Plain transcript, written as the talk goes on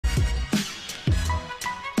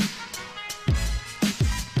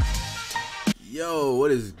Yo, what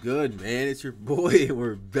is good, man? It's your boy, and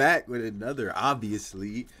we're back with another,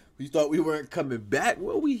 obviously. We thought we weren't coming back.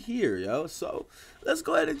 Well, we here, yo. So, let's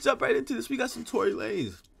go ahead and jump right into this. We got some Tory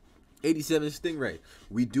Lanez, 87 Stingray.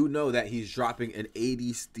 We do know that he's dropping an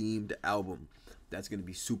 80s themed album. That's going to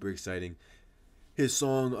be super exciting. His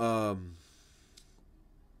song,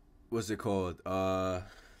 what's it called?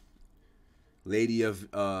 Lady of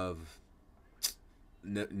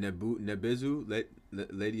Nebezu,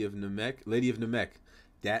 Lady of Namek.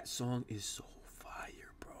 That song is so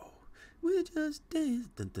fire, bro. We just dance,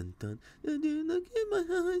 dun dun dun. Look at my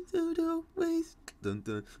heart to the waist, dun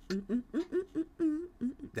dun.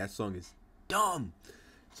 That song is dumb.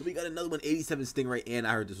 So we got another one, 87 Stingray, and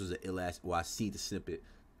I heard this was an ill-ass. Well, I see the snippet,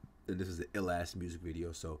 and this is an ill-ass music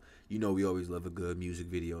video. So you know we always love a good music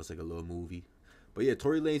video. It's like a little movie. But yeah,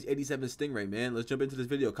 Tory Lanez, 87 Stingray, man. Let's jump into this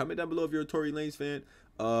video. Comment down below if you're a Tory Lanez fan,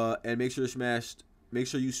 and make sure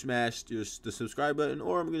you smashed the subscribe button,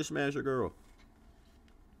 or I'm gonna smash your girl.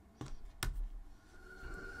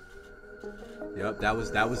 Yep, that's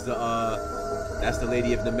the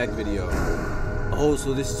Lady of the Mech video. Oh,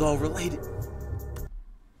 so this is all related.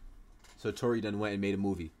 So Tory done went and made a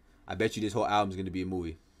movie. I bet you this whole album's gonna be a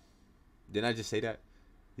movie. Didn't I just say that?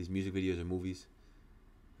 These music videos are movies.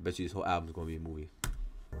 I bet you this whole album's gonna be a movie.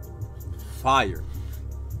 Fire.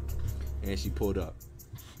 And she pulled up.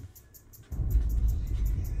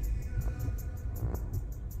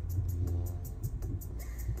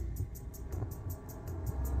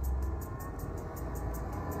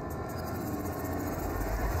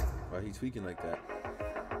 Why he tweaking like that?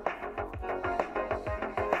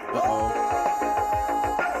 Uh-oh.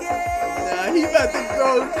 Nah, he about to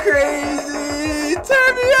go crazy.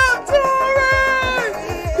 Turn me up, Tory!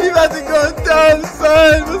 He about to go dumb,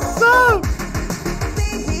 son. What's up?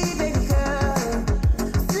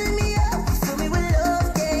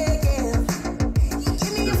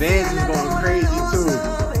 The Vans is going crazy too.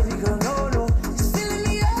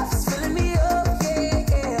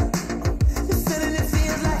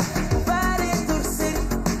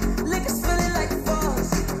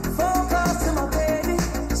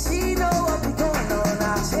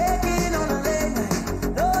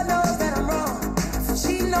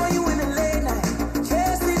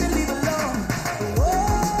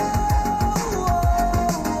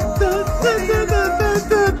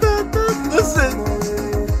 Listen.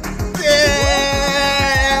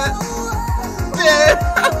 Yeah.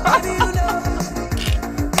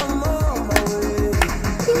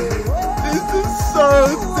 This is so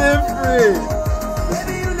different.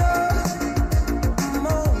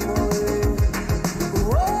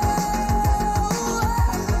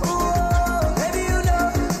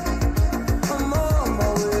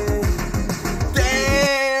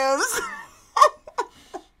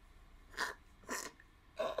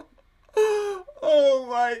 Oh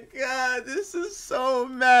my god, this is so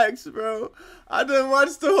max, bro. I done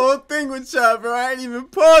watched the whole thing with y'all, bro. I ain't even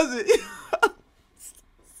pause it.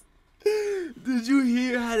 Did you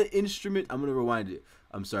hear how the instrument... I'm gonna rewind it.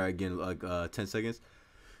 I'm sorry, again, like 10 seconds.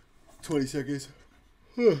 20 seconds.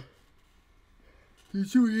 Did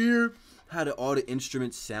you hear how all the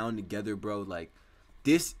instruments sound together, bro? Like,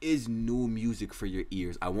 this is new music for your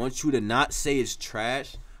ears. I want you to not say it's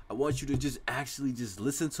trash. I want you to just actually just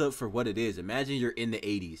listen to it for what it is. Imagine you're in the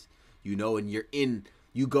 80s, you know, and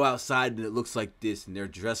you go outside and it looks like this and they're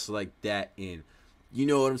dressed like that, and you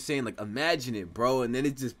know what I'm saying? Like, imagine it, bro, and then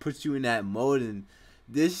it just puts you in that mode, and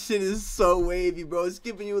this shit is so wavy, bro. It's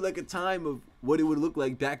giving you like a time of what it would look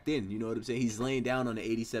like back then. You know what I'm saying? He's laying down on the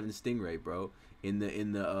 87 Stingray, bro, in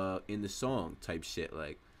the song type shit.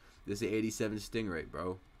 Like, this is 87 Stingray,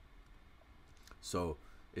 bro. So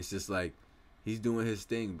it's just like, he's doing his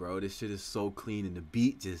thing, bro. This shit is so clean, and the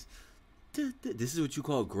beat just... This is what you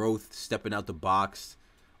call growth, stepping out the box,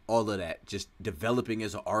 all of that. Just developing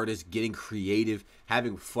as an artist, getting creative,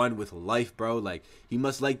 having fun with life, bro. Like, he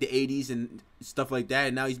must like the 80s and stuff like that,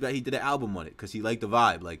 and now he did an album on it because he liked the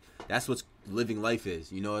vibe. Like, that's what living life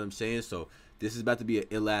is, you know what I'm saying? So, this is about to be an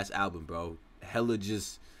ill-ass album, bro. Hella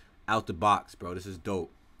just out the box, bro. This is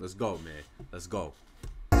dope. Let's go, man. Let's go.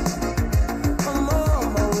 I'm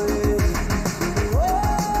on my way.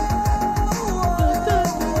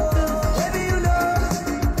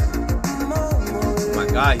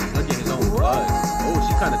 God, he's looking at his own blood. Oh,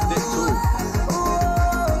 she kind of thick too.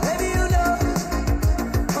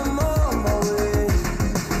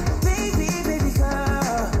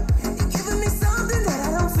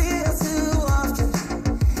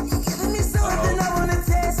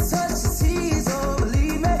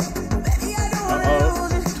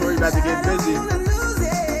 Uh-oh, Tory about to get busy.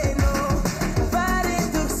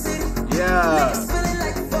 Yeah.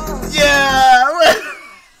 Yeah.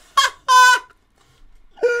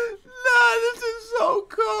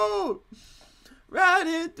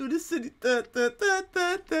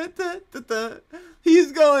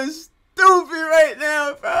 He's going stupid right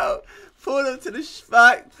now, bro. Pulled up to the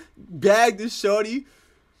spot, bagged the shorty,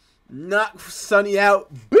 knocked Sonny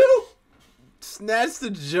out, boop, snatched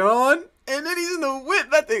the John, and then he's in the whip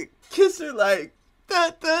about to kiss her like,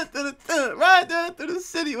 right down through the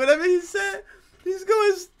city, whatever he said. He's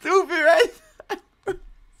going stupid right now.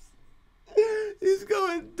 He's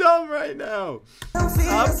going dumb right now.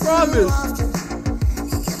 I promise.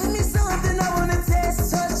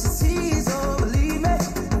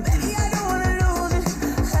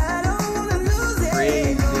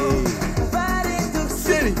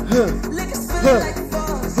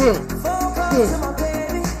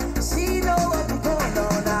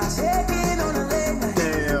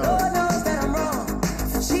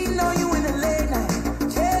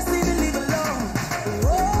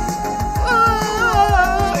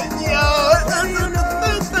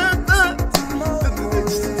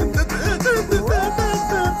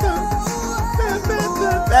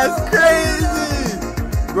 That's crazy,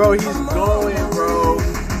 bro. He's going, bro.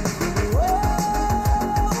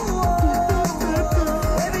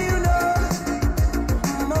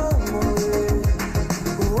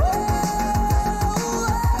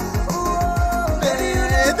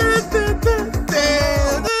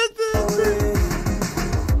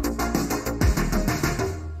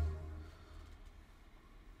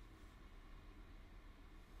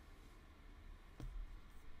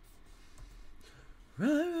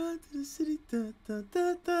 Run to the city, the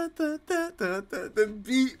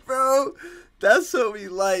beat, bro. That's what we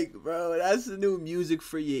like, bro. That's the new music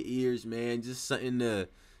for your ears, man. Just something to,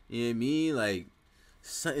 you know what I mean? Like,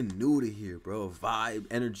 something new to hear, bro. Vibe,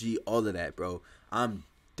 energy, all of that, bro. I'm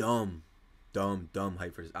dumb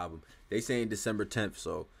hype for this album. They saying December 10th,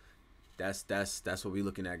 so that's what we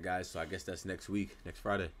looking at, guys. So I guess that's next week, next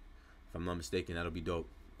Friday, if I'm not mistaken. That'll be dope.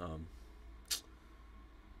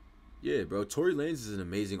 Yeah, bro. Tory Lanez is an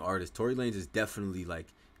amazing artist. Tory Lanez is definitely like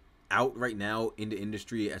out right now in the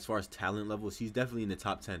industry as far as talent levels. He's definitely in the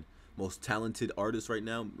top 10 most talented artists right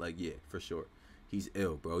now. Like, yeah, for sure. He's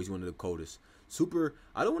ill, bro. He's one of the coldest. Super.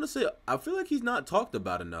 I don't want to say. I feel like he's not talked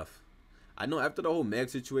about enough. I know after the whole Meg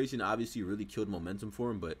situation, obviously really killed momentum for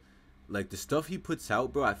him, but like the stuff he puts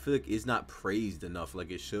out, bro, I feel like is not praised enough like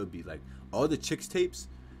it should be. Like all the Chicks tapes,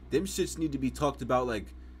 them shits need to be talked about like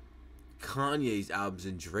Kanye's albums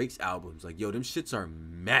and Drake's albums. Like, yo, them shits are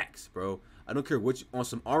max, bro. I don't care what on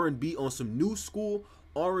some R&B, on some new school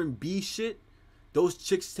R&B shit, those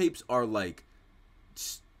Chicks tapes are like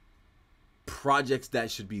projects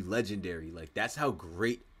that should be legendary. Like, that's how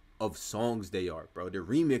great of songs they are, bro. They're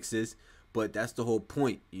remixes, but that's the whole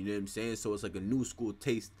point. You know what I'm saying? So it's like a new school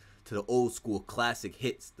taste to the old school classic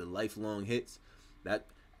hits, the lifelong hits. That,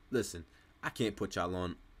 listen, I can't put y'all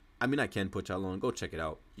on. I mean, I can put y'all on. Go check it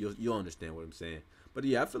out. You'll understand what I'm saying. But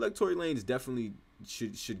yeah, I feel like Tory Lanez definitely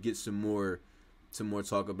should get some more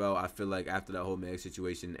talk about. I feel like after that whole Meg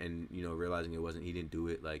situation and, you know, realizing he didn't do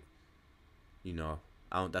it, like, you know,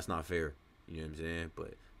 that's not fair. You know what I'm saying?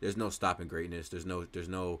 But there's no stopping greatness. There's no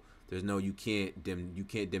you can't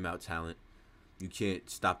dim out talent. You can't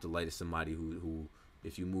stop the light of somebody who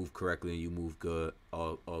if you move correctly and you move good,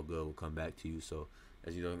 all good will come back to you. So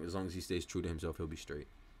as you know, as long as he stays true to himself, he'll be straight.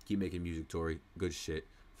 Keep making music, Tory. Good shit.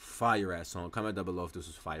 Fire ass song. Comment down below if this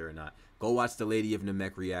was fire or not. Go watch the Lady of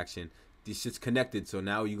Namek reaction. This shit's connected, so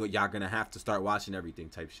now y'all gonna have to start watching everything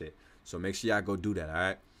type shit. So make sure y'all go do that,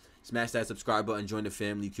 alright? Smash that subscribe button, join the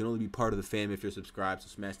family. You can only be part of the fam if you're subscribed, so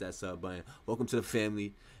smash that sub button. Welcome to the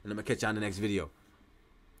family, and I'm gonna catch y'all in the next video.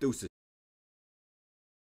 Deuces.